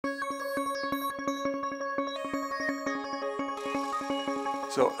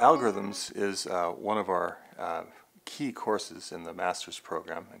So algorithms is one of our key courses in the master's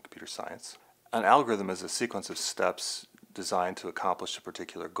program in computer science. An algorithm is a sequence of steps designed to accomplish a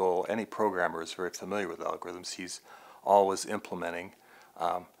particular goal. Any programmer is very familiar with algorithms. He's always implementing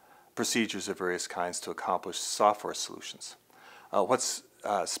procedures of various kinds to accomplish software solutions. What's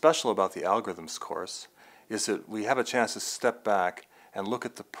special about the algorithms course is that we have a chance to step back and look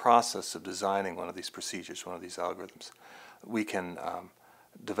at the process of designing one of these procedures, one of these algorithms. We can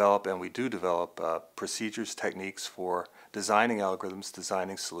develop, and we do develop, procedures, techniques for designing algorithms,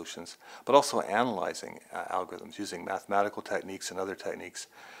 designing solutions, but also analyzing algorithms using mathematical techniques and other techniques.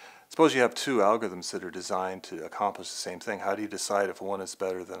 Suppose you have two algorithms that are designed to accomplish the same thing. How do you decide if one is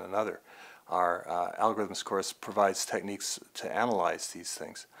better than another? Our algorithms course provides techniques to analyze these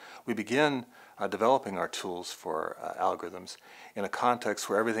things. We begin developing our tools for algorithms in a context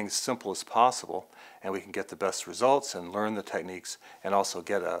where everything's simple as possible, and we can get the best results and learn the techniques and also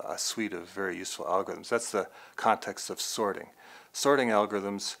get a suite of very useful algorithms. That's the context of sorting. Sorting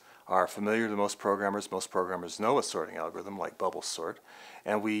algorithms are familiar to most programmers. Most programmers know a sorting algorithm like bubble sort,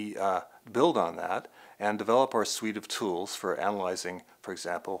 and we build on that and develop our suite of tools for analyzing, for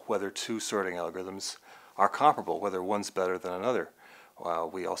example, whether two sorting algorithms are comparable, whether one's better than another.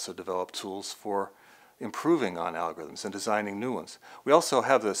 We also develop tools for improving on algorithms and designing new ones. We also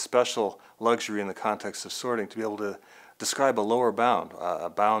have the special luxury in the context of sorting to be able to describe a lower bound,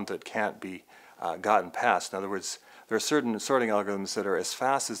 a bound that can't be gotten past. In other words, there are certain sorting algorithms that are as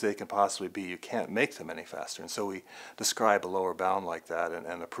fast as they can possibly be. You can't make them any faster. And so we describe a lower bound like that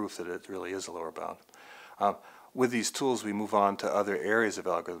and the proof that it really is a lower bound. With these tools, we move on to other areas of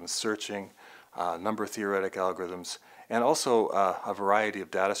algorithms, searching, number theoretic algorithms, and also a variety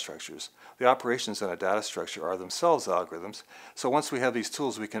of data structures. The operations in a data structure are themselves algorithms. So once we have these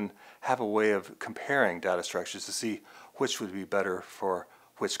tools, we can have a way of comparing data structures to see which would be better for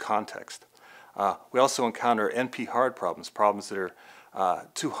which context. We also encounter NP-hard problems, problems that are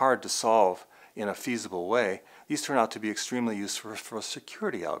too hard to solve in a feasible way. These turn out to be extremely useful for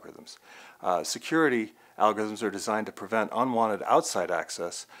security algorithms. Security algorithms are designed to prevent unwanted outside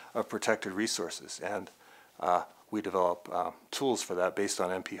access of protected resources, and we develop tools for that based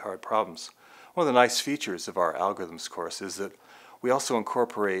on NP-hard problems. One of the nice features of our algorithms course is that we also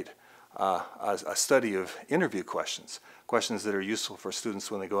incorporate a study of interview questions, questions that are useful for students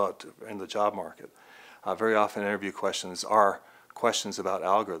when they go out in the job market. Very often interview questions are questions about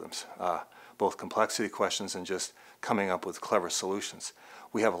algorithms, both complexity questions and just coming up with clever solutions.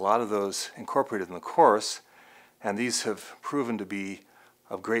 We have a lot of those incorporated in the course, and these have proven to be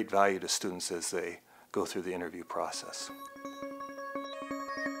of great value to students as they go through the interview process.